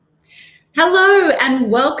Hello and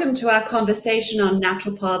welcome to our conversation on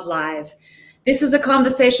Naturopod Live. This is a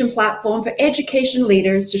conversation platform for education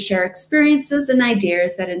leaders to share experiences and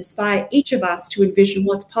ideas that inspire each of us to envision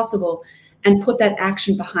what's possible and put that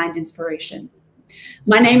action behind inspiration.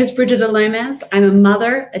 My name is Bridget Alomez. I'm a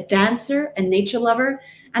mother, a dancer, a nature lover,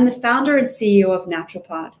 and the founder and CEO of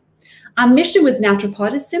Naturopod. Our mission with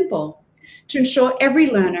Naturopod is simple: to ensure every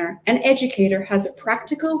learner and educator has a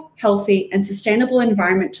practical, healthy, and sustainable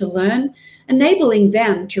environment to learn, enabling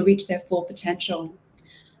them to reach their full potential.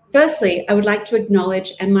 Firstly, I would like to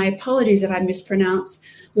acknowledge, and my apologies if I mispronounce,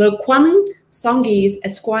 the Kwanung, Songhees,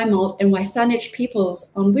 Esquimalt, and Waisanich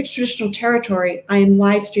peoples on which traditional territory I am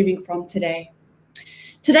live streaming from today.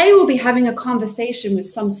 Today, we'll be having a conversation with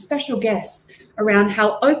some special guests around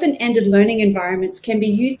how open-ended learning environments can be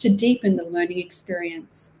used to deepen the learning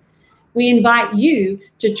experience. We invite you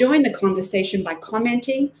to join the conversation by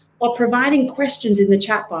commenting or providing questions in the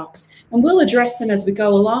chat box, and we'll address them as we go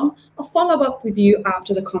along or follow up with you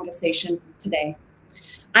after the conversation today.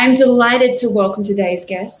 I'm delighted to welcome today's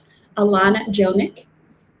guest, Alana Jelnik.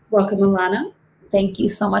 Welcome, Alana. Thank you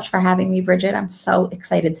so much for having me, Bridget. I'm so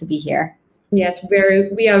excited to be here. Yes,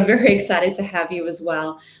 we are very excited to have you as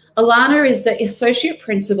well. Alana is the Associate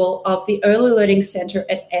Principal of the Early Learning Center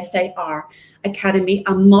at SAR Academy,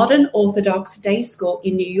 a modern Orthodox day school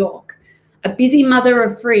in New York. A busy mother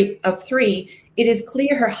of three, it is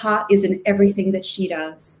clear her heart is in everything that she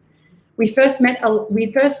does. We first met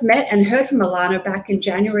and heard from Alana back in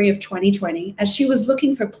January of 2020 as she was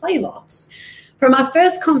looking for play lofts. From our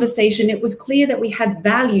first conversation, it was clear that we had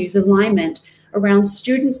values alignment around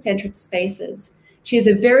student-centered spaces. She has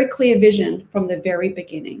a very clear vision from the very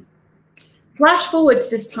beginning. Flash forward to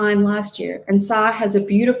this time last year, and SAR has a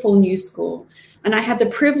beautiful new school, and I had the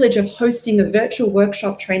privilege of hosting a virtual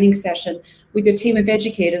workshop training session with your team of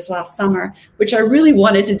educators last summer, which I really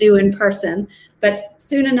wanted to do in person, but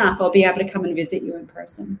soon enough I'll be able to come and visit you in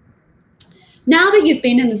person. Now that you've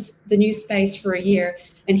been in the new space for a year,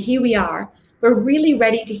 and here we are, we're really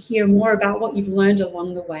ready to hear more about what you've learned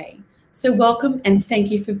along the way. So welcome and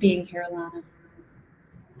thank you for being here, Alana.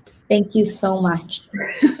 Thank you so much.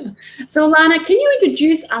 So Alana, can you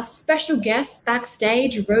introduce our special guests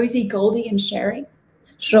backstage, Rosie, Goldie, and Sherry?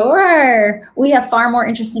 Sure. We have far more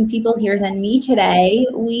interesting people here than me today.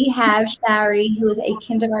 We have Sherry, who is a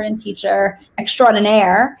kindergarten teacher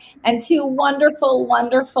extraordinaire, and two wonderful,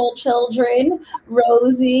 wonderful children,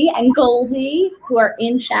 Rosie and Goldie, who are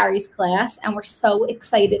in Sherry's class. And we're so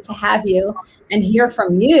excited to have you and hear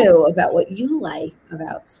from you about what you like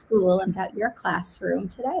about school and about your classroom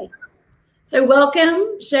today. So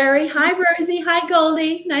welcome, Sherry. Hi, Rosie. Hi,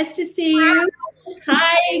 Goldie. Nice to see you.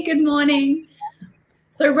 Hi, good morning.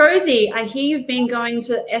 So Rosie, I hear you've been going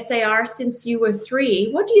to SAR since you were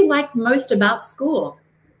 3. What do you like most about school?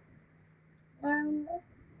 I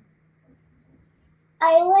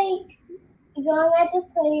like going at the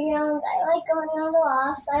playground. I like going on the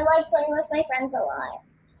lofts. I like playing with my friends a lot.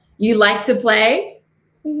 You like to play?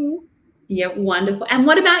 Mm-hmm. Yeah, wonderful. And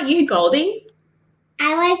what about you, Goldie?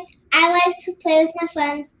 I like to play with my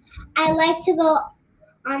friends. I like to go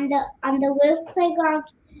on the roof playground.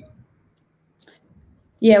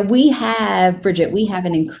 Yeah, Bridget, we have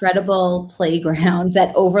an incredible playground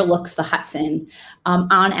that overlooks the Hudson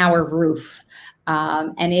on our roof.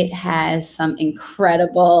 And it has some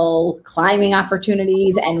incredible climbing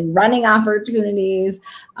opportunities and running opportunities.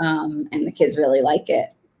 And the kids really like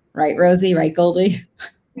it. Right, Rosie? Right, Goldie?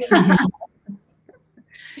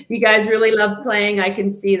 You guys really love playing. I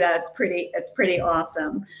can see that. It's pretty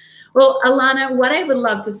awesome. Well, Alana, what I would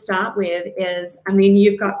love to start with is,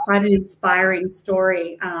 you've got quite an inspiring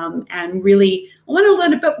story, and really, I want to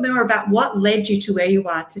learn a bit more about what led you to where you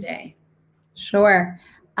are today. Sure.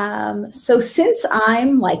 So since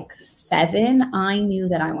I'm like 7, I knew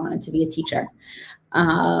that I wanted to be a teacher.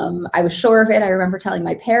 I was sure of it. I remember telling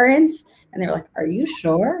my parents, and they were like, "Are you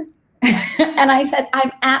sure?" And I said,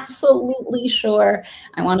 "I'm absolutely sure.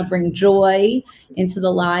 I want to bring joy into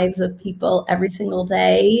the lives of people every single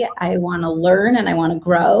day. I want to learn and I want to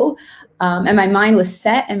grow." And my mind was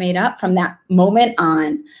set and made up from that moment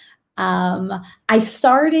on. I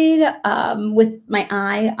started with my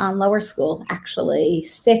eye on lower school, actually,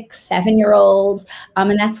 6, 7-year-olds.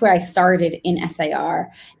 And that's where I started in SAR.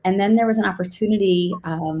 And then there was an opportunity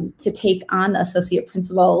to take on the associate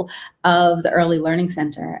principal of the Early Learning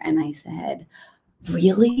Center. And I said,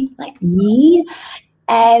 "Really? Like me?"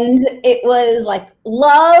 And it was like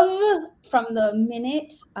love from the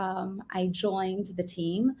minute I joined the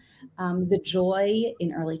team. The joy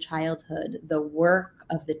in early childhood, the work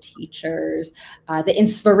of the teachers, the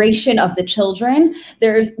inspiration of the children.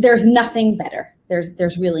 There's nothing better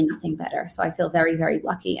there's really nothing better. So I feel very, very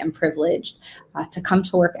lucky and privileged to come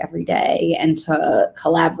to work every day and to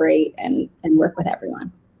collaborate and work with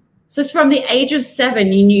everyone. So it's from the age of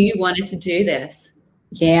 7, you knew you wanted to do this.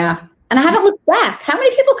 Yeah. And I haven't looked back. How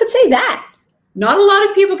many people could say that? Not a lot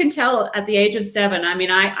of people can tell at the age of 7. I mean,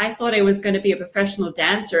 I thought I was going to be a professional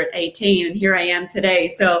dancer at 18, and here I am today.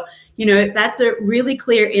 So, that's a really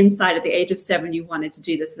clear insight at the age of 7 you wanted to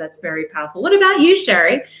do this. So that's very powerful. What about you,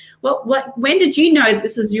 Sherry? When did you know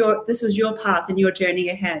this was your path and your journey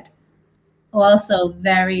ahead? Also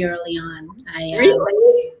very early on.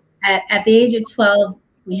 Really? At the age of 12,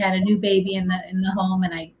 we had a new baby in the home,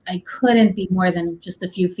 and I couldn't be more than just a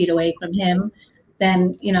few feet away from him.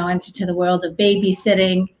 Then, into the world of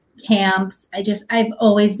babysitting, camps. I've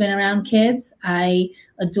always been around kids. I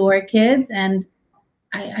adore kids, and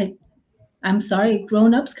I'm sorry,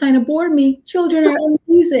 grown-ups kind of bore me. Children are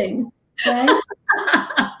amazing, right?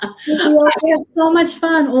 We have so much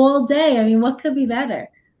fun all day. I mean, what could be better?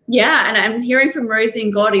 Yeah, and I'm hearing from Rosie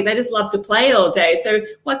and Gordy, they just love to play all day. So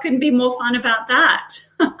what could be more fun about that?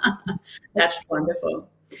 That's wonderful.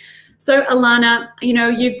 So Alana,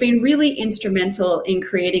 you've been really instrumental in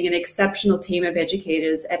creating an exceptional team of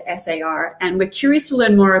educators at SAR, and we're curious to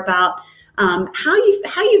learn more about how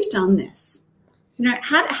you've done this.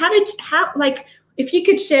 If you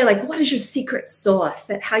could share, what is your secret sauce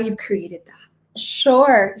how you've created that?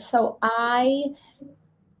 Sure. So I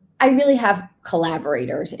really have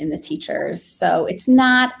collaborators in the teachers. So it's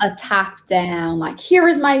not a top down, here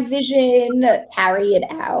is my vision, carry it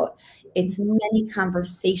out. It's many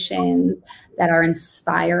conversations that are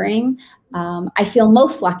inspiring. I feel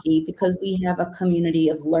most lucky because we have a community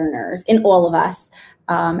of learners in all of us.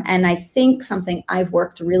 And I think something I've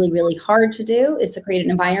worked really, really hard to do is to create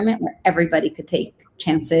an environment where everybody could take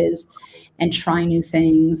chances and try new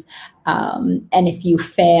things. And if you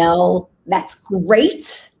fail, that's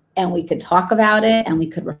great. And we could talk about it and we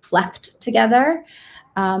could reflect together.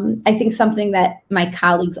 I think something that my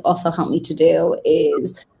colleagues also help me to do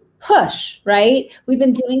is push, right? We've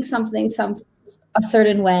been doing something a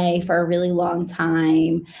certain way for a really long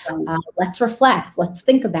time. Let's reflect. Let's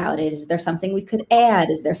think about it. Is there something we could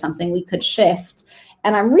add? Is there something we could shift?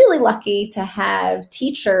 And I'm really lucky to have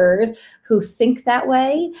teachers who think that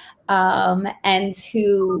way and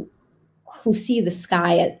who see the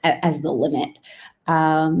sky as the limit.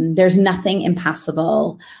 There's nothing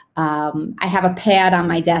impossible. I have a pad on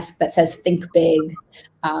my desk that says think big.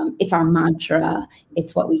 It's our mantra.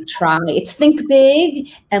 It's what we try. It's think big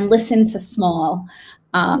and listen to small.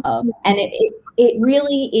 And it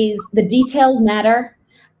really is, the details matter.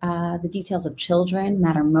 The details of children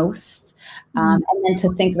matter most. And then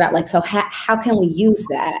to think about so how can we use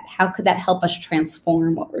that? How could that help us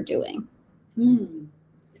transform what we're doing?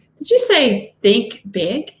 Did you say think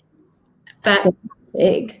big? But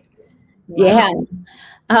big. Wow.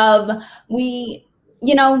 Yeah.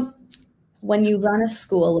 When you run a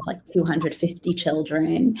school of 250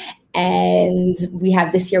 children, and we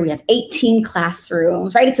have 18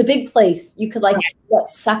 classrooms, right? It's a big place. You could get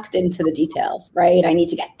sucked into the details, right? I need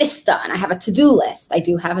to get this done. I have a to-do list. I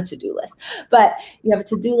do have a to-do list, but you have a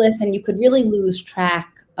to-do list and you could really lose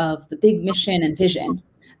track of the big mission and vision,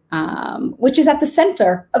 which is at the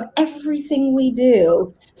center of everything we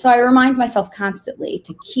do. So I remind myself constantly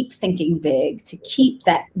to keep thinking big, to keep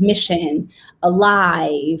that mission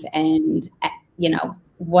alive and,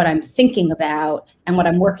 what I'm thinking about and what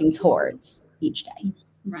I'm working towards each day.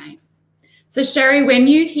 Right. So Sherry, when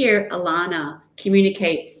you hear Alana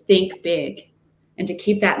communicate, think big, and to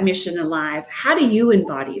keep that mission alive, how do you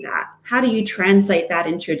embody that? How do you translate that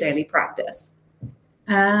into your daily practice?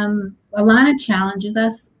 Alana challenges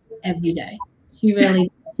us every day.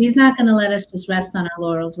 She's not going to let us just rest on our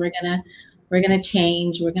laurels. We're going to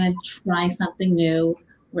change. We're going to try something new.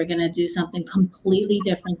 We're going to do something completely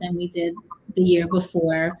different than we did the year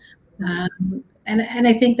before. And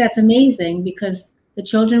I think that's amazing because the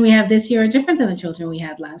children we have this year are different than the children we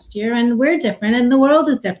had last year, and we're different, and the world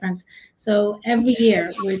is different. So every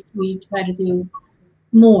year we try to do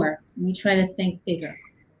more. We try to think bigger.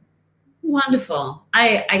 Wonderful.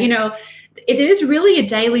 It is really a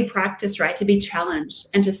daily practice, right? To be challenged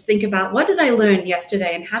and just think about, what did I learn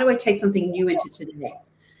yesterday and how do I take something new into today?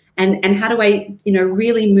 And how do I,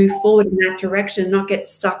 really move forward in that direction, not get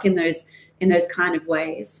stuck in those kind of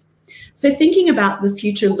ways. So thinking about the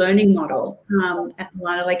future learning model,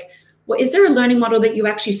 Alana, is there a learning model that you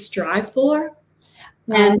actually strive for?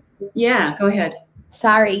 And yeah, go ahead.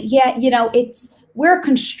 Sorry. Yeah. we're a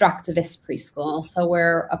constructivist preschool. So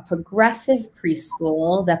we're a progressive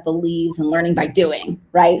preschool that believes in learning by doing,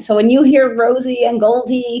 right? So when you hear Rosie and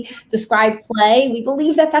Goldie describe play, we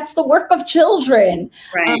believe that that's the work of children.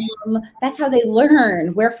 Right. That's how they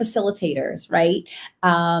learn. We're facilitators, right?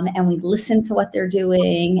 And we listen to what they're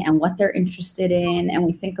doing and what they're interested in. And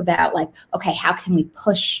we think about like, okay, how can we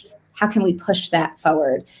push that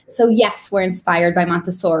forward? So yes, we're inspired by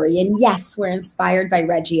Montessori, and yes, we're inspired by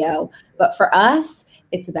Reggio, but for us,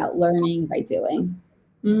 it's about learning by doing.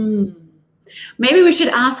 Maybe we should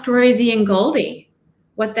ask Rosie and Goldie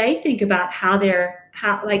what they think about what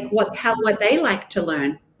they like to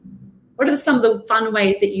learn. What are some of the fun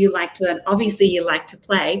ways that you like to learn? Obviously, you like to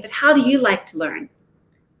play, but how do you like to learn?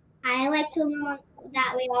 I like to learn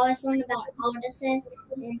that we always learn about tortoises,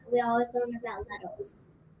 and we always learn about metals.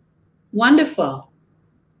 Wonderful.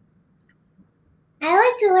 I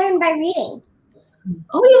like to learn by reading.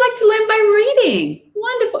 Oh, you like to learn by reading.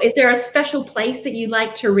 Wonderful. Is there a special place that you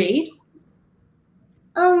like to read?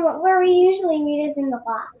 Where we usually read is in the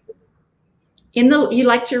loft. You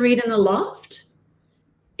like to read in the loft?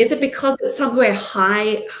 Is it because it's somewhere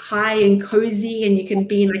high and cozy and you can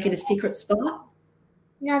be in a secret spot?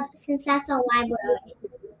 No, since that's a library.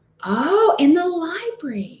 Oh, in the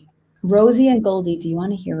library. Rosie and Goldie, do you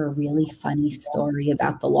want to hear a really funny story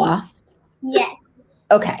about the loft? Yes.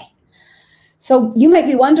 Okay. So you might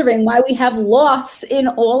be wondering why we have lofts in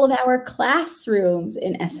all of our classrooms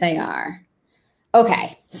in SAR.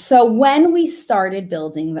 Okay. So when we started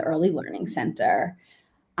building the Early Learning Center,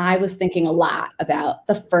 I was thinking a lot about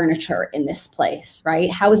the furniture in this place,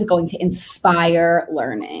 right? How is it going to inspire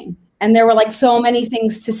learning? And there were like so many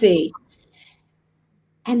things to see.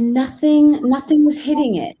 And nothing was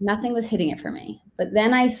hitting it. Nothing was hitting it for me. But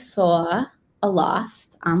then I saw a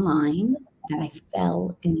loft online that I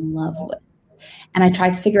fell in love with. And I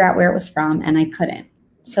tried to figure out where it was from, and I couldn't.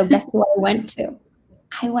 So guess who I went to?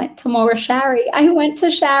 I went to Maura Shari. I went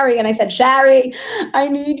to Shari, and I said, Shari, I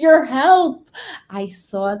need your help. I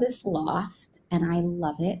saw this loft, and I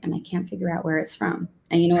love it, and I can't figure out where it's from.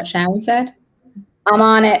 And you know what Shari said? I'm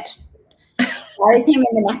on it. Shari came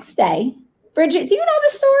in the next day. Bridget, do you know the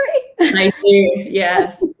story? I do,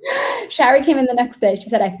 yes. Shari came in the next day. She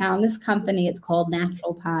said, I found this company. It's called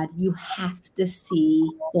Natural Pod. You have to see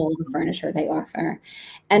all the furniture they offer.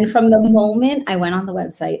 And from the moment I went on the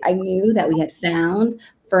website, I knew that we had found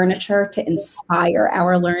furniture to inspire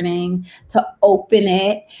our learning, to open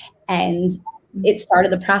it, and it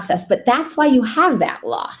started the process. But that's why you have that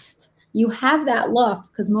loft. You have that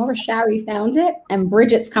loft because Maura Shari found it and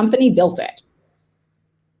Bridget's company built it.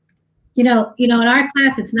 In our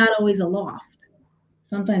class, it's not always a loft.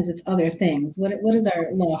 Sometimes it's other things. What does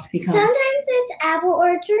our loft become? Sometimes it's apple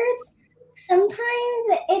orchards. Sometimes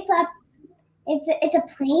it's a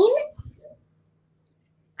plane.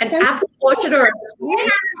 Apple orchard or a plane?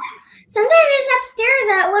 Sometimes it's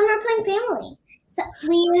upstairs when we're playing family. So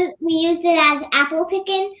we used it as apple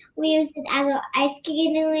picking. We used it as a ice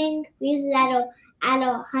skating. We used it at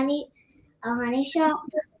a honey shop.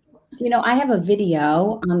 So, I have a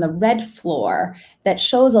video on the red floor that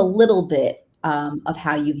shows a little bit of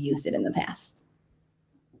how you've used it in the past.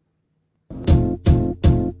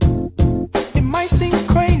 It might seem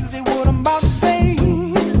crazy what I'm about to say.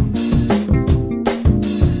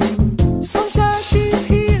 Sunshine, she's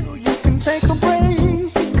here. You can take a break.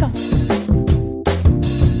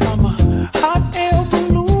 I'm a hot air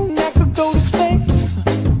balloon that could go to space.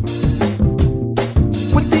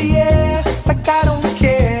 With the air, like I don't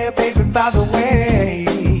care, baby, by the way.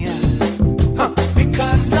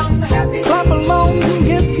 Because I'm happy. Clap along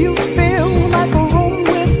if you feel like a room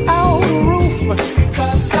without a roof.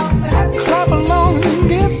 Because I'm happy. Clap along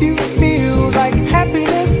if you feel like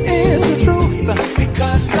happiness is the truth.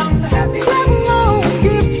 Because I'm happy. Clap along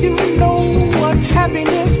if you know what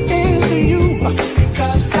happiness is to you.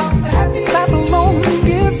 Because I'm happy. Clap along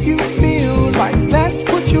if you feel like that's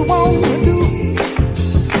what you want to do.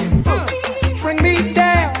 Bring me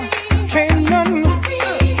down, can't none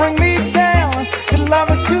bring me down. Your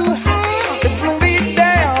love is too high to bring me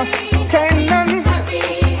down. Can't none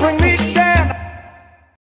bring me down.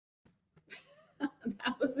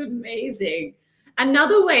 That was amazing.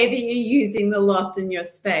 Another way that you're using the loft in your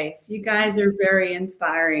space. You guys are very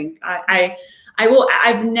inspiring.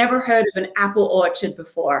 I've never heard of an apple orchard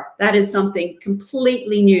before. That is something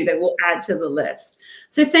completely new that we'll add to the list.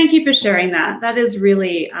 So thank you for sharing that. That is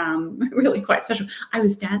really, really quite special. I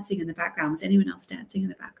was dancing in the background. Was anyone else dancing in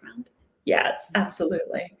the background? Yes,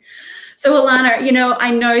 absolutely. So Alana,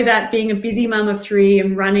 I know that being a busy mom of 3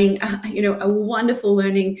 and running, a wonderful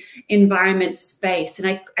learning environment space.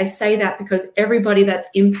 And I say that because everybody that's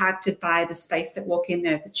impacted by the space that walk in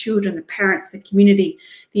there, the children, the parents, the community,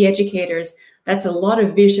 the educators, that's a lot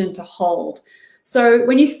of vision to hold. So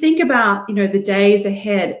when you think about, the days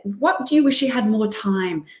ahead, what do you wish you had more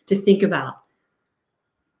time to think about?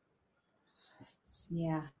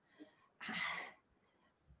 Yeah.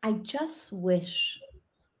 I just wish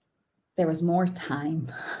there was more time.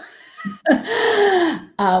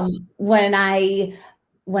 When I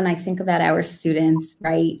think about our students,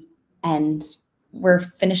 right, and we're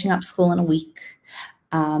finishing up school in a week,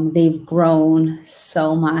 they've grown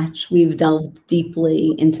so much. We've delved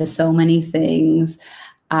deeply into so many things.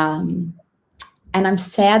 And I'm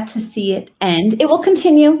sad to see it end. It will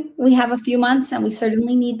continue. We have a few months and we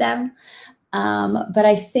certainly need them. But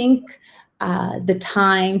I think the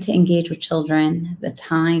time to engage with children, the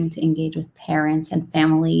time to engage with parents and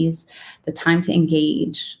families, the time to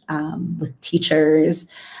engage with teachers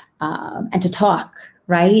and to talk,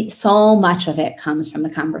 right? So much of it comes from the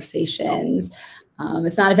conversations.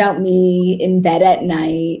 It's not about me in bed at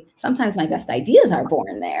night. Sometimes my best ideas are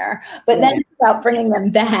born there, but then it's about bringing them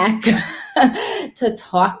back to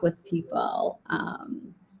talk with people.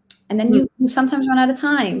 And then you sometimes run out of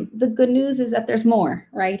time. The good news is that there's more,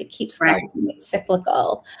 right? It keeps going. It's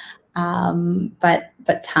cyclical.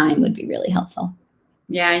 But time would be really helpful.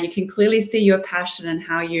 Yeah, you can clearly see your passion and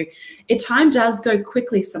how time does go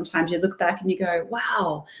quickly. Sometimes you look back and you go,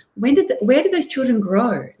 wow, where did those children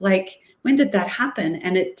grow? Like, when did that happen?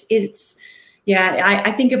 And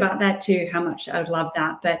I think about that too, how much I would love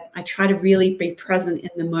that. But I try to really be present in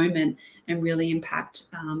the moment and really impact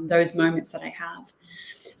those moments that I have.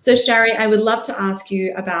 So Shari, I would love to ask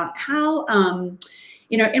you about how, and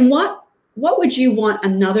what would you want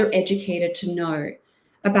another educator to know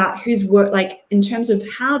about whose work, like in terms of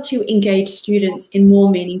how to engage students in more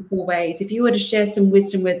meaningful ways? If you were to share some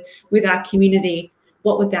wisdom with our community,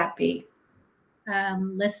 what would that be?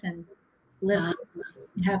 Listen. You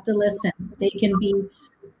have to listen. They can be,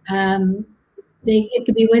 it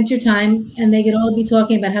could be wintertime and they could all be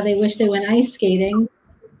talking about how they wish they went ice skating.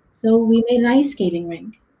 So we made an ice skating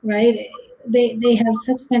rink, right? They have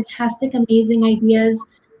such fantastic, amazing ideas.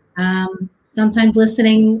 Sometimes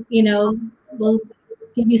listening, will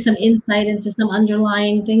give you some insight into some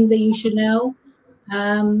underlying things that you should know.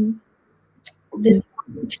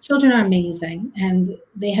 Children are amazing, and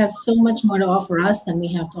they have so much more to offer us than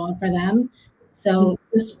we have to offer them. So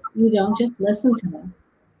just listen to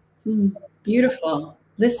them. Beautiful.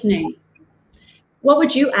 Listening. What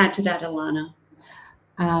would you add to that, Alana?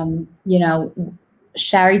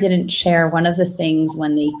 Shari didn't share one of the things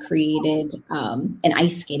when they created an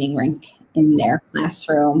ice skating rink in their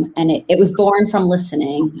classroom, and it was born from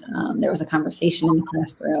listening. There was a conversation in the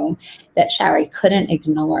classroom that Shari couldn't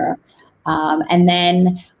ignore. And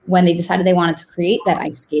then when they decided they wanted to create that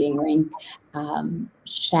ice skating rink,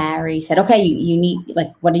 Shari said, okay, you need,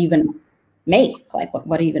 like, what are you going to make? Like,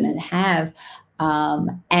 what are you going to have?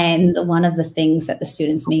 And one of the things that the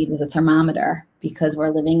students made was a thermometer, because we're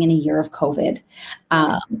living in a year of COVID,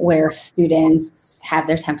 where students have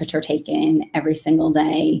their temperature taken every single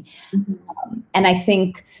day. And I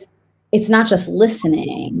think it's not just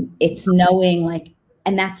listening, it's knowing, like,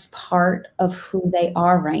 and that's part of who they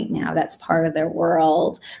are right now. That's part of their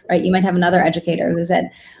world, right? You might have another educator who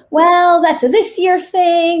said, well, that's a this year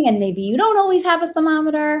thing, and maybe you don't always have a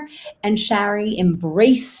thermometer. And Shari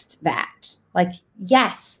embraced that. Like,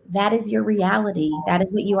 yes, that is your reality. That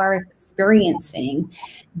is what you are experiencing.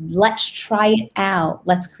 Let's try it out.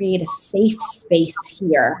 Let's create a safe space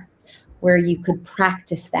here where you could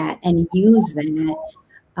practice that and use that.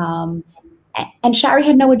 And Shari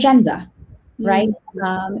had no agenda, right?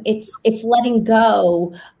 It's letting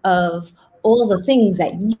go of all the things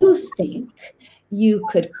that you think you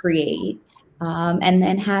could create, and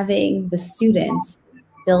then having the students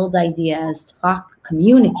build ideas, talk,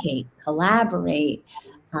 communicate, collaborate,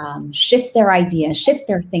 shift their ideas, shift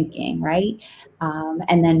their thinking, right?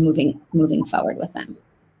 And then moving forward with them.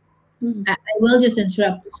 I will just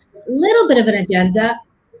interrupt. A little bit of an agenda.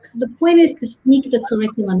 The point is to sneak the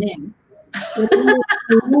curriculum in.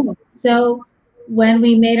 So when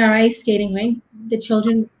we made our ice skating rink, the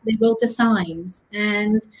children, they wrote the signs,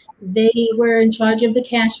 and they were in charge of the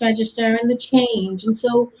cash register and the change. And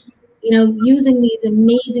so, using these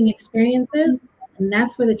amazing experiences, and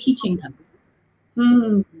that's where the teaching comes.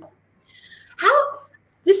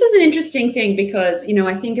 This is an interesting thing, because,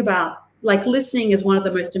 I think about, like, listening is one of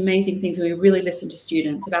the most amazing things when we really listen to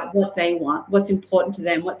students about what they want, what's important to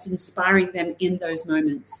them, what's inspiring them in those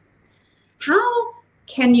moments. how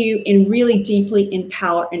can you really deeply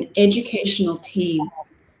empower an educational team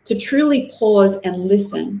to truly pause and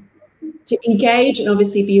listen, to engage and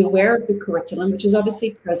obviously be aware of the curriculum, which is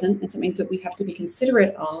obviously present and something that we have to be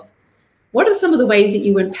considerate of? What are some of the ways that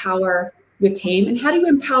you empower your team, and how do you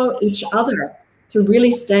empower each other to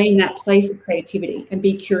really stay in that place of creativity and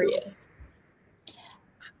be curious?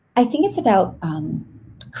 I think it's about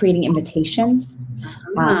creating invitations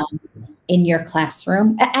in your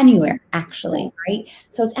classroom, anywhere actually, right?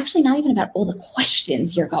 So it's actually not even about all the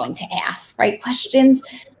questions you're going to ask, right? Questions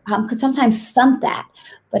could sometimes stunt that.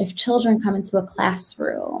 But if children come into a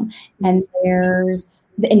classroom and there's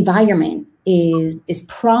the environment is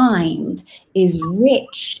primed, is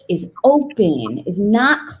rich, is open, is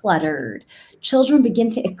not cluttered, children begin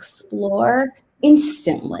to explore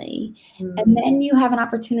instantly. And then you have an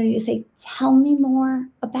opportunity to say, tell me more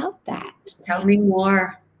about that. Tell me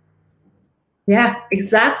more. Yeah,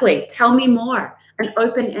 exactly. Tell me more. An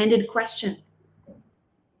open-ended question.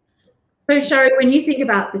 So, Shari, when you think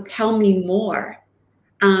about the tell me more,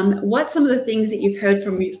 what's some of the things that you've heard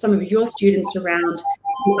from some of your students around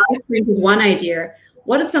the ice cream is one idea?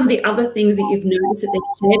 What are some of the other things that you've noticed that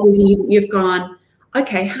they've shared with you that you've gone,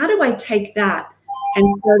 okay, how do I take that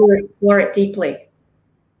and further explore it deeply?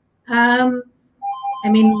 I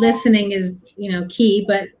mean, listening is, key.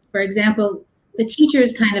 But for example, the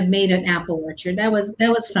teachers kind of made an apple orchard. That was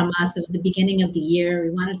from us. It was the beginning of the year.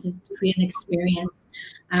 We wanted to create an experience.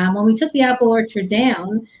 When we took the apple orchard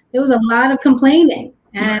down, there was a lot of complaining,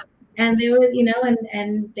 and there was,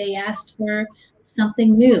 and they asked for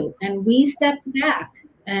something new, and we stepped back,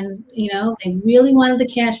 and they really wanted the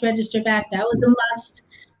cash register back. That was a must.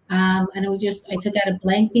 And I took out a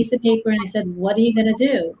blank piece of paper and I said, what are you going to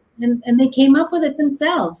do? And they came up with it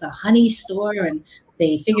themselves, a honey store, and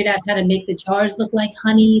they figured out how to make the jars look like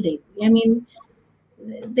honey. They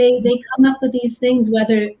come up with these things,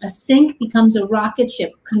 whether a sink becomes a rocket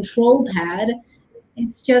ship control pad.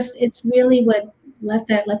 It's really what let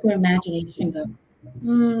their imagination go.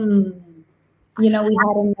 We had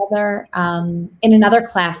another, in another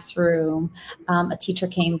classroom, a teacher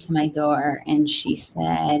came to my door and she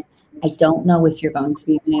said, I don't know if you're going to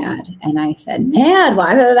be mad. And I said, mad?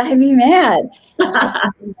 Why would I be mad? She said,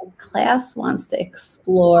 the class wants to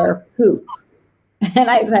explore poop. And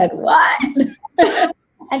I said, what?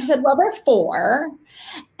 And she said, well, they're 4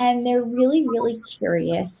 and they're really, really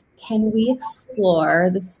curious. Can we explore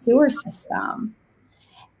the sewer system?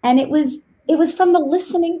 And it was from the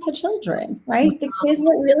listening to children, right? The kids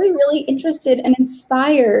were really, really interested and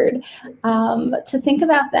inspired to think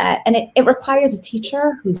about that. And it requires a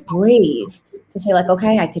teacher who's brave to say, like,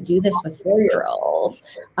 okay, I could do this with 4-year-olds.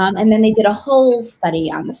 And then they did a whole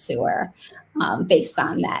study on the sewer based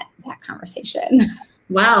on that conversation.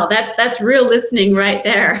 Wow, that's real listening right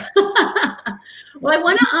there. Well, I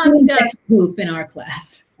want to ask poop in our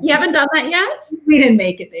class. You haven't done that yet? We didn't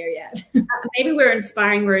make it there yet. Maybe we're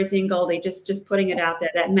inspiring Rosie and Goldie, just putting it out there.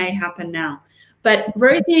 That may happen now. But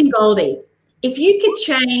Rosie and Goldie, if you could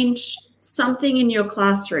change something in your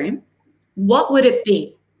classroom, what would it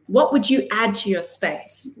be? What would you add to your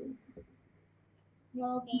space?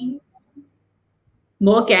 More games.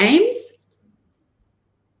 More games?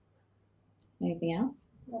 Anything else?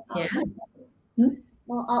 Yeah.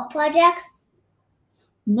 More art projects.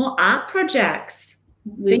 More art projects.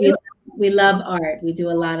 We love art. We do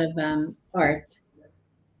a lot of art.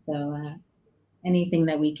 So anything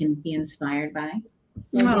that we can be inspired by.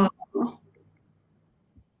 Oh.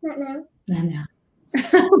 Not now. Not now.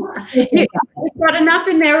 You've got enough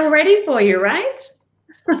in there already for you, right?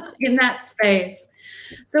 In that space.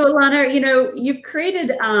 So Alana, you've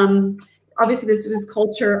created obviously this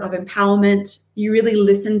culture of empowerment. You really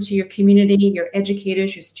listen to your community, your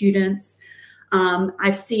educators, your students.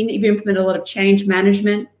 I've seen that you've implemented a lot of change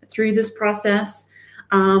management through this process,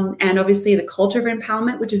 and obviously the culture of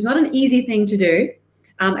empowerment, which is not an easy thing to do,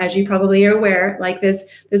 as you probably are aware. Like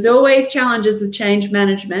there's always challenges with change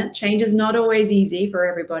management. Change is not always easy for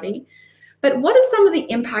everybody. But what is some of the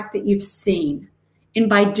impact that you've seen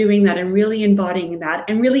by doing that and really embodying that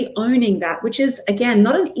and really owning that, which is, again,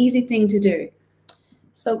 not an easy thing to do?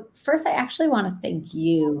 So first, I actually want to thank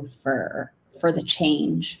you for the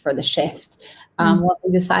change, for the shift. When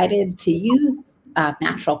we decided to use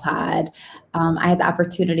Natural Pod, I had the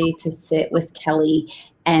opportunity to sit with Kelly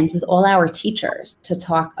and with all our teachers to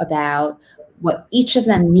talk about what each of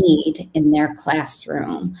them need in their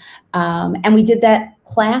classroom. And we did that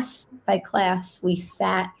class by class. We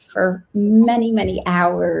sat for many, many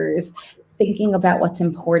hours thinking about what's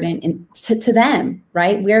important to them,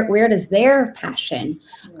 right? Where does their passion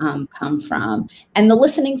come from? And the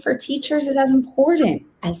listening for teachers is as important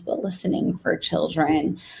as the listening for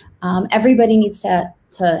children. Everybody needs to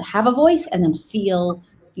have a voice and then feel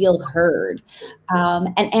heard.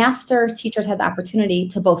 And after teachers had the opportunity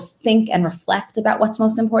to both think and reflect about what's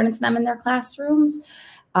most important to them in their classrooms,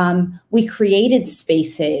 we created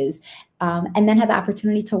spaces and then had the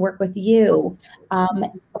opportunity to work with you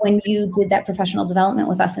when you did that professional development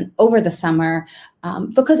with us and over the summer,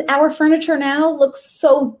 because our furniture now looks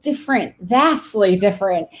so different, vastly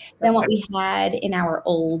different than what we had in our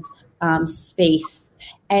old space.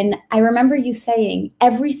 And I remember you saying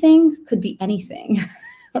everything could be anything.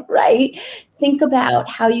 Right? Think about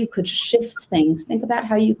how you could shift things. Think about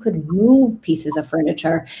how you could move pieces of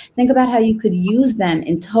furniture. Think about how you could use them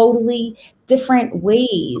in totally different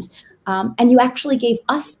ways. And you actually gave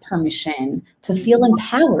us permission to feel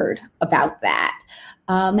empowered about that.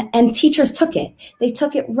 And teachers took it. They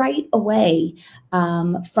took it right away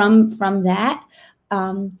from that.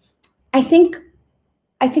 I think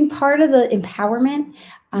part of the empowerment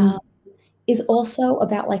is also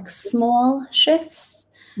about like small shifts.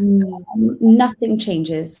 Nothing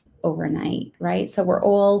changes overnight, right? So we're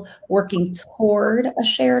all working toward a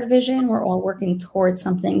shared vision. We're all working towards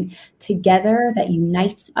something together that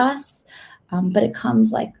unites us. But it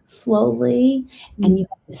comes like slowly, and you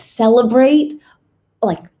have to celebrate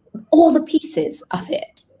like all the pieces of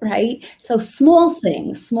it, right? So small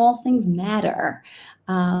things matter.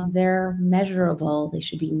 They're measurable. They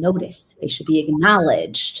should be noticed. They should be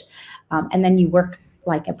acknowledged. And then you work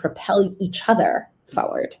like and propel each other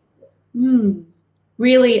forward.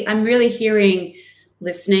 Really, I'm really hearing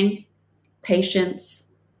listening,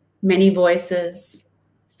 patience, many voices,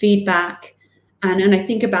 feedback. And I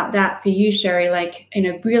think about that for you, Sherry, like,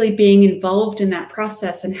 really being involved in that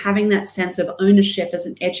process and having that sense of ownership as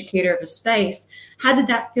an educator of a space. How did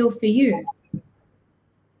that feel for you?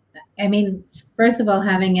 I mean, first of all,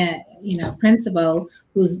 having a, principal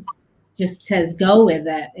who's just says go with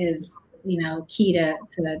it is, key to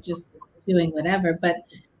just doing whatever. But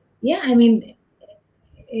yeah, I mean,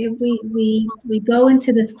 we go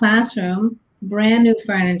into this classroom, brand new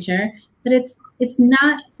furniture, but it's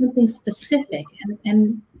not something specific,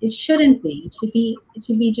 and it shouldn't be. It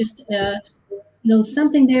should be just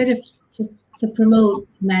something there to promote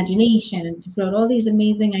imagination and to promote all these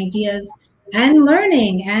amazing ideas and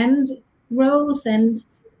learning and growth. And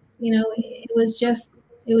it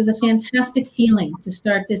was a fantastic feeling to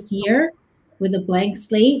start this year with a blank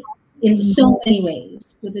slate in so many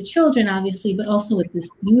ways, with the children, obviously, but also with this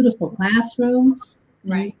beautiful classroom.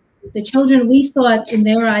 Right. The children, we saw it in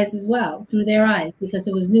their eyes as well, through their eyes, because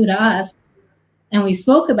it was new to us. And we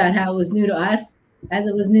spoke about how it was new to us as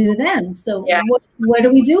it was new to them. So what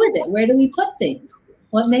do we do with it? Where do we put things?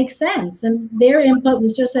 What makes sense? And their input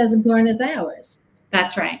was just as important as ours.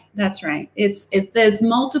 That's right. There's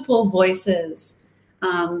multiple voices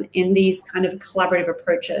in these kind of collaborative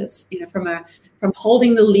approaches, from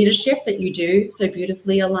holding the leadership that you do so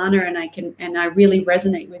beautifully, Alana, and I really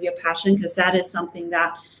resonate with your passion, because that is something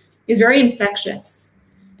that is very infectious.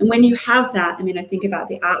 And when you have that, I think about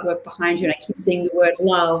the artwork behind you, and I keep seeing the word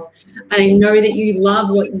love, and I know that you love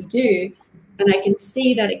what you do, and I can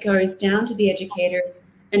see that it goes down to the educators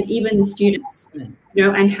and even the students,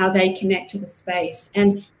 and how they connect to the space.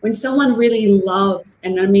 And when someone really loves,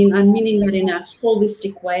 and I'm meaning that in a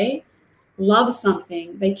holistic way, love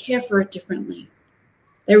something, they care for it differently.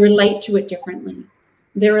 They relate to it differently.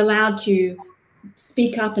 They're allowed to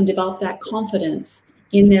speak up and develop that confidence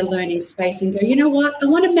in their learning space and go, you know what, I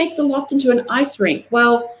want to make the loft into an ice rink.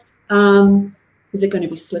 Well, is it going to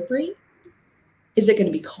be slippery? Is it going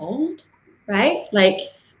to be cold? Right? Like,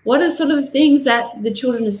 what are sort of the things that the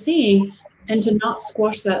children are seeing, and to not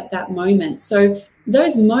squash that moment. So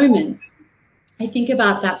those moments, I think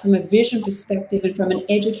about that from a vision perspective and from an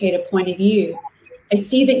educator point of view. I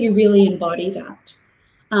see that you really embody that.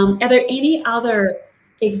 Are there any other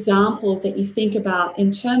examples that you think about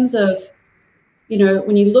in terms of,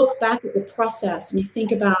 when you look back at the process and you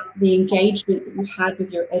think about the engagement that you had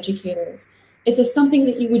with your educators, is there something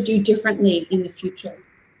that you would do differently in the future?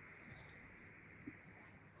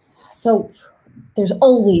 So there's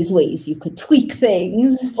always ways you could tweak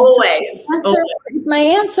things. Always. My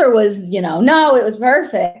answer was, no, it was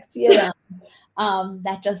perfect.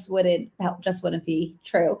 That just wouldn't be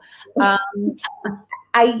true.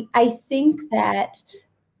 I think that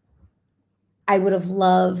I would have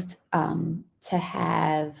loved to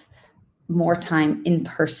have more time in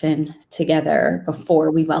person together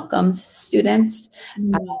before we welcomed students.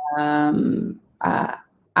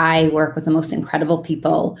 I work with the most incredible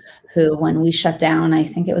people who, when we shut down, I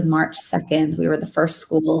think it was March 2nd, we were the first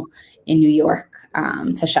school in New York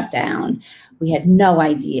to shut down. We had no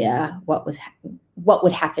idea what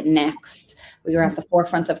would happen next. We were at the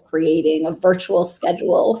forefront of creating a virtual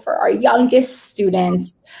schedule for our youngest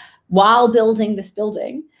students while building this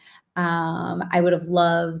building. I would have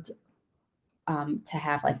loved to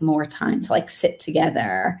have like more time to like sit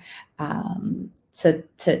together, to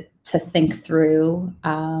think through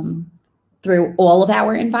all of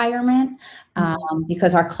our environment,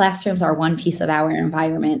 because our classrooms are one piece of our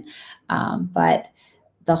environment, but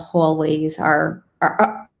the hallways are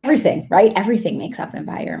everything, right? Everything makes up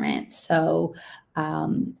environment. So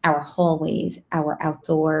our hallways, our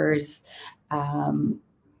outdoors, and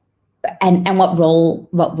what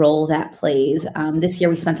role that plays. This year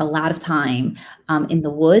we spent a lot of time in the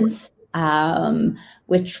woods,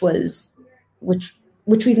 which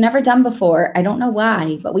we've never done before. I don't know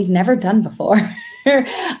why, but we've never done before.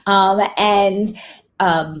 And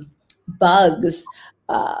bugs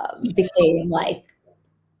became like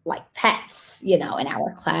pets, in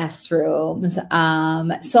our classrooms.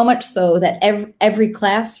 So much so that every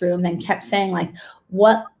classroom then kept saying like,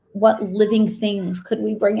 what living things could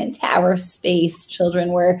we bring into our space? Children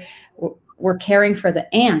were caring for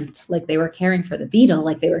the ant, like they were caring for the beetle,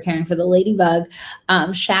 like they were caring for the ladybug.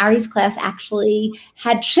 Shari's class actually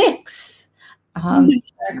had chicks in our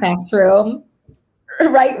classroom,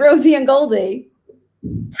 right, Rosie and Goldie?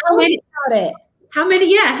 Tell us about it. How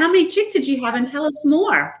many chicks did you have, and tell us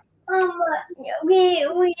more? We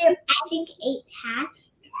I think 8 hatched.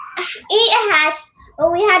 8 hatched,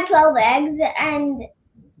 but we had 12 eggs, and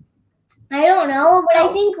I don't know, but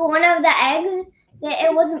I think one of the eggs,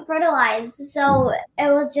 it wasn't fertilized, so it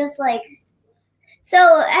was just like,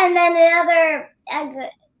 and then another egg,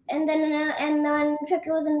 and then when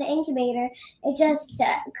Tricky was in the incubator, it just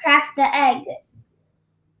cracked the egg.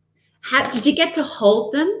 Did you get to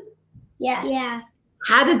hold them? Yeah. Yeah.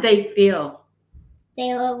 How did they feel?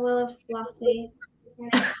 They were really fluffy.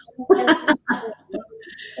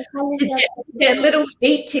 Did their little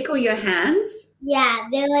feet tickle your hands? Yeah,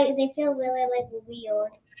 they feel really like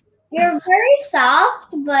weird. You're very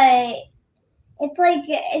soft, but it's like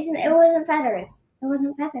it wasn't feathers. It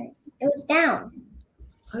wasn't feathers. It was down.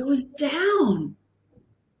 It was down.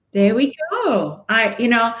 There we go.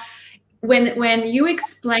 When you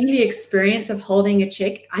explain the experience of holding a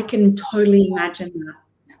chick, I can totally imagine that.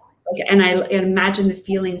 And I imagine the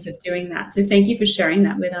feelings of doing that. So thank you for sharing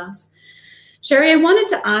that with us. Sherry, I wanted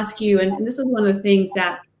to ask you, and this is one of the things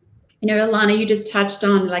that, Alana, you just touched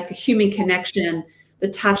on, like the human connection, the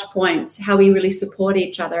touch points, how we really support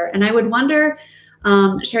each other. And I would wonder,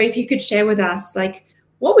 Sherry, if you could share with us, like,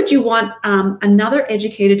 what would you want another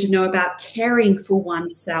educator to know about caring for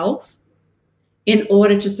oneself in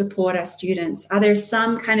order to support our students? Are there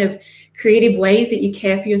some kind of creative ways that you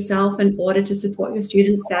care for yourself in order to support your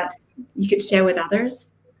students that you could share with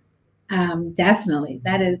others? Definitely.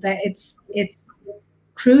 It's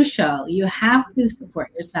crucial. You have to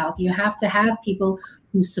support yourself. You have to have people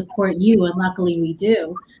who support you, and luckily we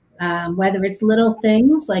do. Whether it's little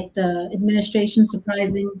things like the administration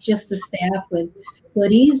surprising just the staff with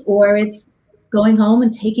goodies, or it's going home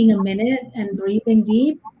and taking a minute and breathing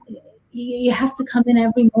deep. You have to come in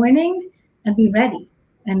every morning and be ready,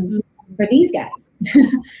 and for these guys.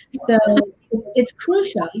 So it's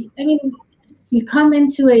crucial. I mean, you come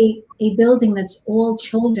into a building that's all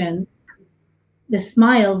children, the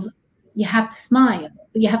smiles, you have to smile,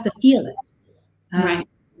 but you have to feel it. Right.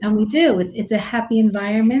 And we do. It's a happy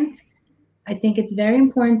environment. I think it's very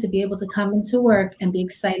important to be able to come into work and be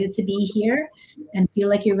excited to be here and feel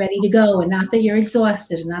like you're ready to go, and not that you're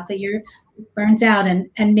exhausted, and not that you're burnt out.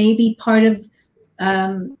 And maybe part of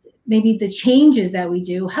maybe the changes that we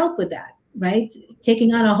do help with that, right?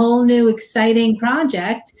 Taking on a whole new exciting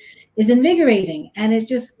project is invigorating, and it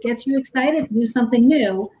just gets you excited to do something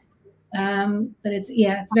new. But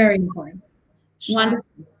it's very important.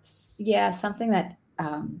 Wonderful. Yeah, something that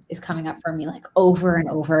is coming up for me like over and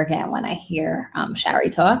over again when I hear Shari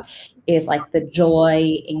talk is like the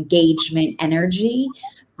joy, engagement, energy.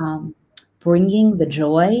 Bringing the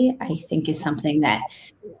joy, I think, is something that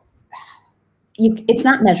it's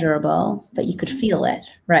not measurable, but you could feel it,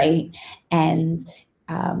 right? And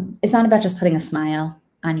it's not about just putting a smile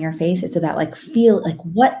on your face. It's about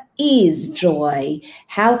what is joy?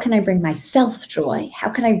 How can I bring myself joy? How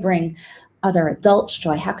can I bring other adults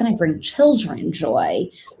joy? How can I bring children joy?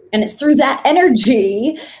 And it's through that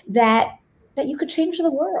energy that you could change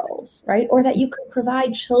the world, right? Or that you could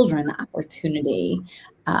provide children the opportunity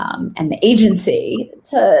and the agency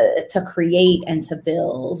to create and to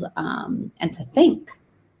build and to think.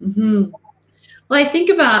 Mm-hmm. Well, I think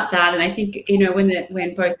about that, and I think,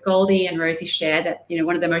 when both Goldie and Rosie share that,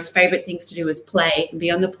 one of the most favorite things to do is play and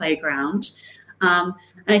be on the playground. And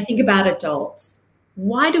I think about adults.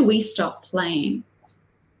 Why do we stop playing,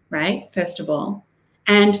 right? First of all,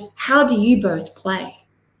 and how do you both play?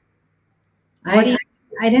 I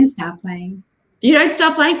didn't stop playing. You don't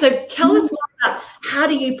stop playing. So tell us more about, how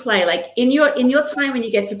do you play? Like in your time when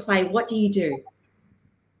you get to play, what do you do?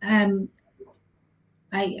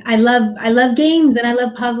 I love games, and I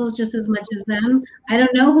love puzzles just as much as them. I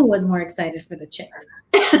don't know who was more excited for the chicks.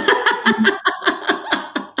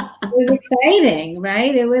 It was exciting,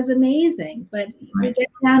 right? It was amazing. But we get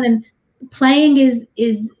down, and playing is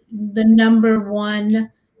the number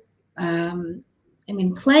one.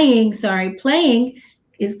 Playing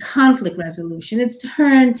is conflict resolution. It's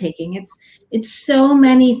turn taking. It's so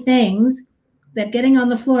many things that getting on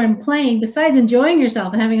the floor and playing, besides enjoying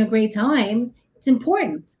yourself and having a great time, it's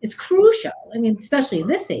important. It's crucial. I mean, especially at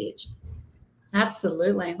this age.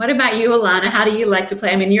 Absolutely. What about you, Alana? How do you like to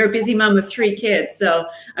play? I mean, you're a busy mom of 3 kids, so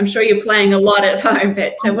I'm sure you're playing a lot at home.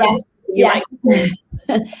 But yes.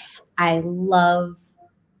 I love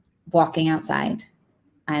walking outside.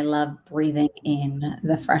 I love breathing in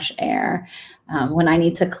the fresh air. When I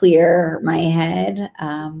need to clear my head,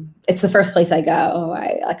 it's the first place I go.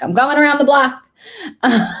 I'm going around the block.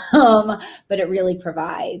 But it really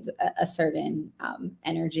provides a certain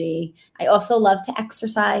energy. I also love to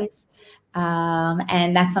exercise.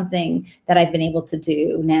 And that's something that I've been able to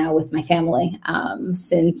do now with my family.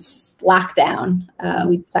 Since lockdown,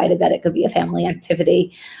 we decided that it could be a family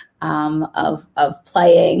activity of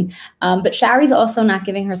playing. But Shari's also not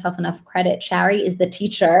giving herself enough credit. Shari is the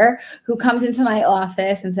teacher who comes into my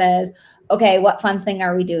office and says, okay, what fun thing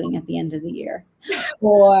are we doing at the end of the year?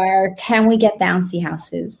 Or can we get bouncy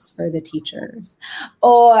houses for the teachers?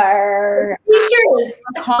 Or teachers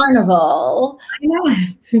carnival. I know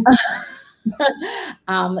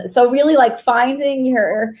it. So really like finding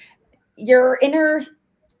your inner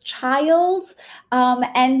child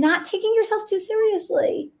and not taking yourself too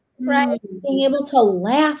seriously, right? Being able to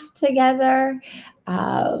laugh together,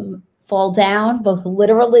 fall down both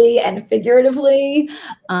literally and figuratively,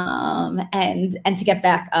 and to get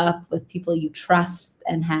back up with people you trust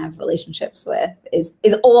and have relationships with is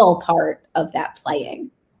all part of that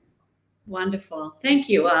playing. Wonderful. Thank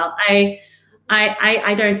you. Well, I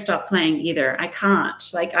don't stop playing either. I can't.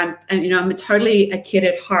 Like I'm totally a kid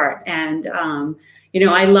at heart, and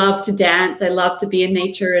I love to dance. I love to be in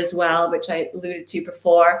nature as well, which I alluded to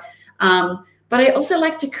before. But I also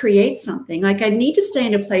like to create something. Like I need to stay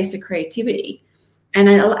in a place of creativity, and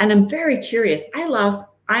I'm very curious. I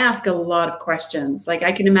ask a lot of questions. Like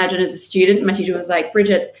I can imagine as a student, my teacher was like,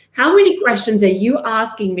 Bridget, how many questions are you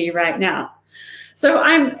asking me right now? So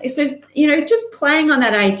just playing on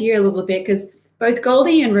that idea a little bit, because both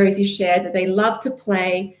Goldie and Rosie shared that they love to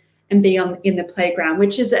play and be in the playground,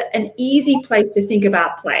 which is an easy place to think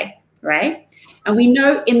about play, right? And we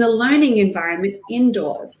know in the learning environment,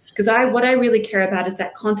 indoors, because what I really care about is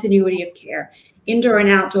that continuity of care. Indoor and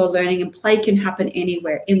outdoor learning and play can happen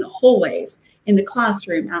anywhere, in the hallways, in the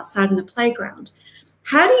classroom, outside in the playground.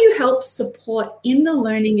 How do you help support in the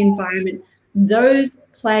learning environment those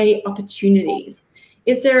play opportunities?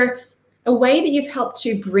 Is there a way that you've helped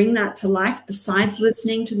to bring that to life besides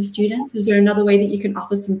listening to the students? Is there another way that you can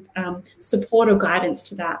offer some support or guidance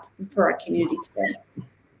to that for our community today?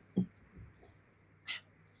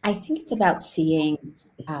 I think it's about seeing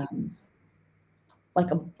like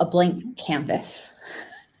a blank canvas.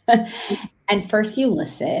 And first you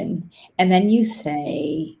listen, and then you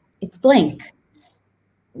say, it's blank.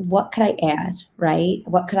 What could I add, right?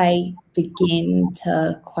 What could I begin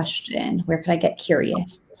to question? Where could I get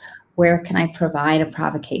curious? Where can I provide a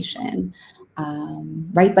provocation?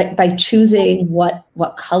 Right? By choosing what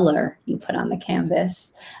color you put on the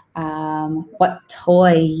canvas, what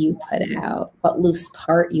toy you put out, what loose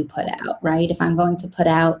part you put out, right? If I'm going to put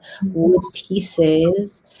out wood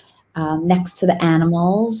pieces next to the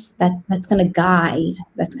animals, that's going to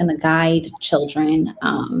guide children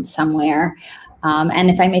somewhere. And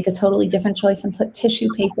if I make a totally different choice and put tissue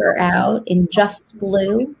paper out in just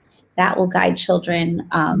blue, that will guide children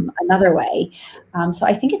another way. So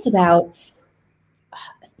I think it's about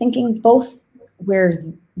thinking both where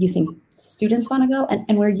you think students want to go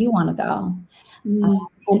and where you want to go,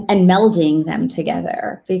 and melding them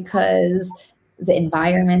together, because the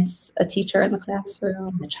environment's a teacher in the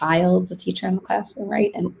classroom, the child's a teacher in the classroom,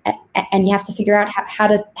 right? And you have to figure out how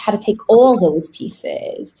to take all those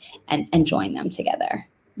pieces and join them together.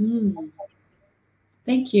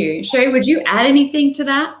 Thank you. Sherry, would you add anything to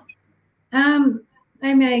that?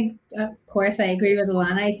 I mean, of course, I agree with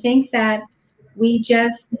Alana. I think that we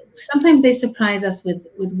just sometimes they surprise us with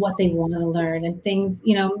what they want to learn and things.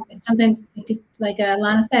 You know, sometimes like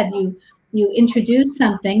Alana said, you introduce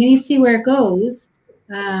something and you see where it goes.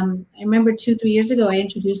 I remember 2-3 years ago, I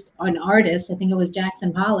introduced an artist. I think it was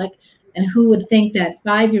Jackson Pollock, and who would think that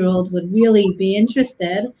 5-year-olds would really be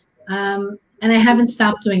interested? And I haven't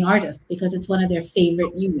stopped doing artists because it's one of their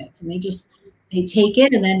favorite units, and they take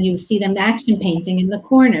it, and then you see them action painting in the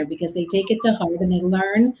corner because they take it to heart and they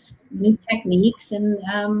learn new techniques.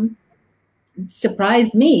 And it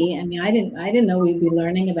surprised me. I mean, I didn't know we'd be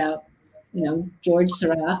learning about, George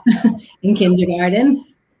Seurat in kindergarten,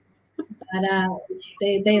 but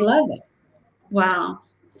they love it. Wow.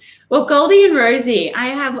 Well, Goldie and Rosie, I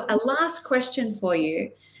have a last question for you.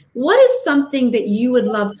 What is something that you would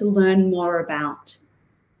love to learn more about?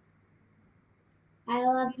 I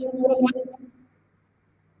love to learn more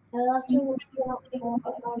about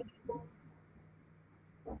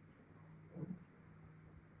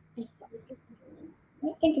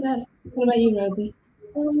Think about it. What about you, Rosie?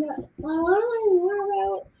 I want to learn more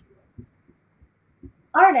about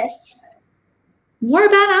artists. More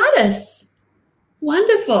about artists.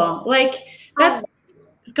 Wonderful. Like that's.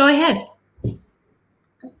 Go ahead.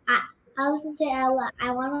 I was gonna say I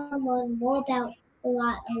want to learn more about a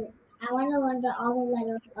lot of. I want to learn about all the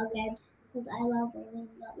letters again, because I love learning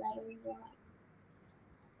about letters a lot.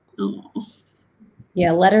 Oh.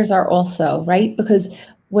 Yeah, letters are also, right? Because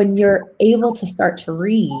when you're able to start to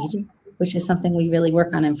read, which is something we really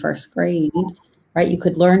work on in first grade, right? You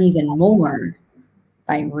could learn even more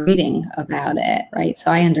by reading about it, right?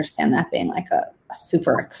 So I understand that being like a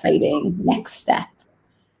super exciting next step.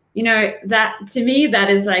 You know, that to me, that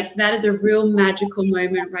is a real magical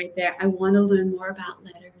moment right there. I want to learn more about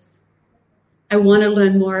letters. I want to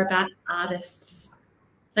learn more about artists.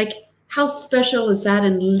 Like, how special is that?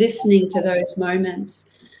 And listening to those moments.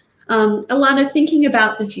 Alana, thinking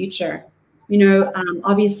about the future,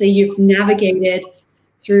 obviously you've navigated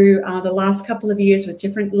through the last couple of years with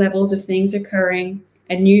different levels of things occurring,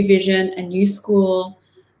 a new vision, a new school,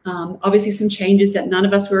 obviously some changes that none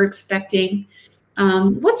of us were expecting.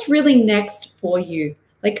 What's really next for you?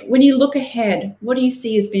 Like, when you look ahead, what do you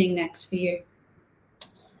see as being next for you?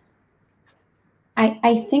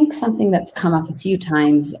 I think something that's come up a few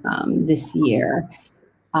times this year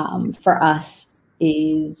for us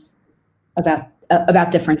is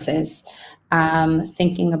about differences,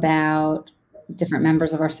 thinking about different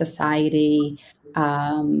members of our society,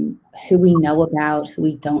 who we know about, who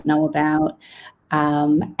we don't know about,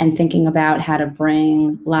 and thinking about how to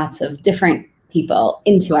bring lots of different people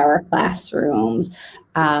into our classrooms,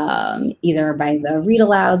 either by the read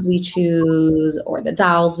alouds we choose, or the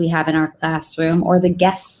dolls we have in our classroom, or the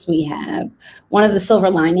guests we have. One of the silver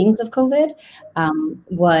linings of COVID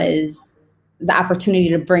was the opportunity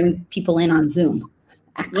to bring people in on Zoom.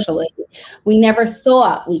 Actually, we never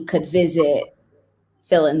thought we could visit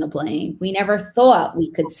fill in the blank. We never thought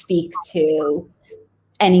we could speak to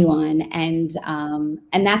anyone, and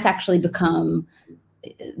that's actually become,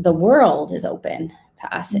 the world is open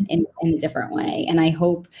to us in a different way. And I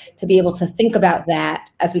hope to be able to think about that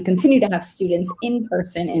as we continue to have students in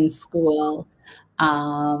person in school,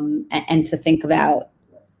 and to think about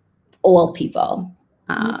all people,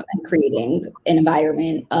 and creating an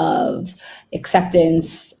environment of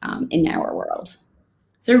acceptance in our world.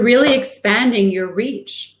 So really expanding your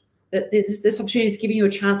reach. That this opportunity is giving you a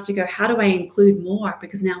chance to go, how do I include more?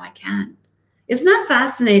 Because now I can. Isn't that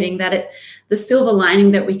fascinating that the silver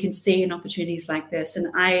lining that we can see in opportunities like this?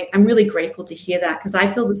 And I'm really grateful to hear that, because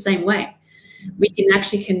I feel the same way. We can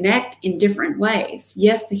actually connect in different ways.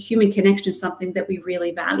 Yes, the human connection is something that we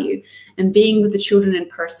really value, and being with the children in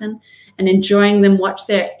person and enjoying them watch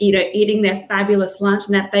eating their fabulous lunch,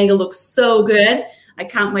 and that bagel looks so good. I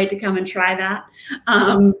can't wait to come and try that.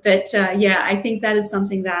 Yeah, I think that is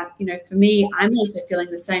something that, for me, I'm also feeling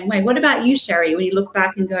the same way. What about you, Sherry, when you look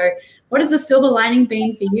back and go, what has the silver lining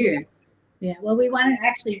been for you? Yeah, well,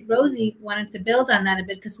 Rosie wanted to build on that a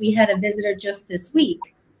bit, because we had a visitor just this week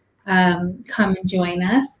come and join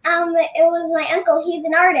us. It was my uncle. He's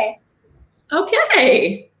an artist.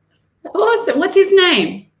 Okay. Awesome. What's his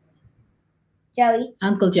name? Joey.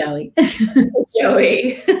 Uncle Joey.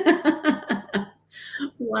 Joey.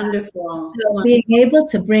 Wonderful. So being able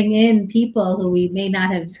to bring in people who we may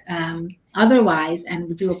not have otherwise,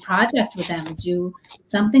 and do a project with them, do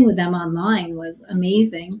something with them online, was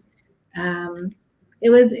amazing. There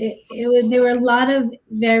were a lot of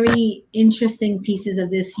very interesting pieces of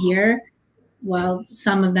this year. Well,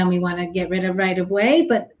 some of them we want to get rid of right away,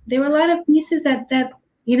 but there were a lot of pieces that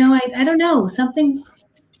I don't know, something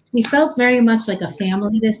we felt very much like a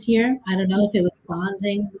family this year. I don't know if it was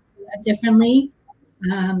bonding differently.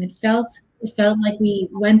 It felt like we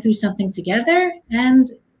went through something together, and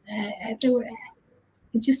it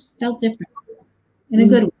just felt different in a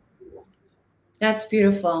good way. That's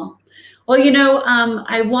beautiful. Well,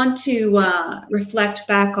 I want to reflect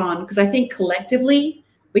back on, because I think collectively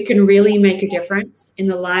we can really make a difference in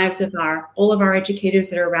the lives of all of our educators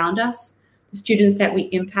that are around us, the students that we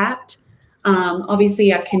impact,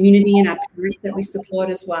 obviously our community and our parents that we support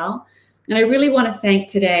as well. And I really want to thank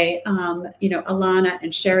today, Alana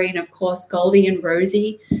and Sherry, and of course, Goldie and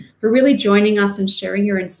Rosie, for really joining us and sharing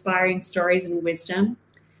your inspiring stories and wisdom,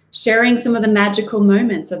 sharing some of the magical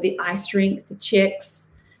moments of the ice rink, the chicks,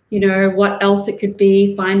 what else it could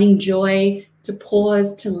be, finding joy, to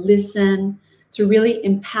pause, to listen, to really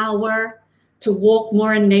empower, to walk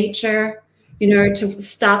more in nature, to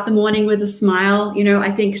start the morning with a smile.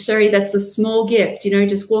 I think, Sherry, that's a small gift,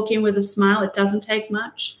 just walk in with a smile. It doesn't take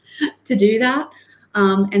much to do that.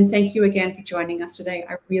 And thank you again for joining us today.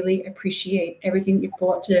 I really appreciate everything you've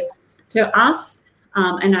brought to us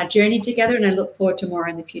and our journey together, and I look forward to more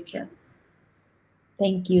in the future.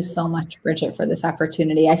 Thank you so much, Bridget, for this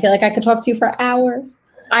opportunity. I feel like I could talk to you for hours.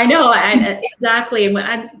 I know, and exactly.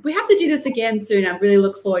 And we have to do this again soon. I really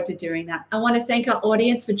look forward to doing that. I want to thank our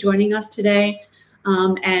audience for joining us today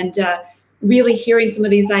and really hearing some of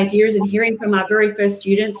these ideas and hearing from our very first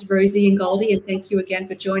students, Rosie and Goldie. And thank you again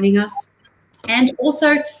for joining us. And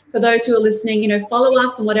also for those who are listening, follow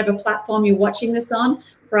us on whatever platform you're watching this on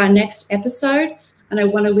for our next episode. And I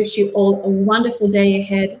want to wish you all a wonderful day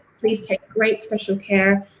ahead. Please take great special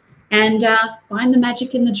care and find the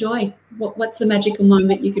magic in the joy. What's the magical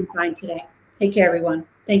moment you can find today? Take care, everyone.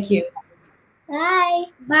 Thank you. Bye.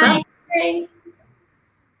 Bye.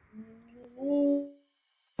 Bye.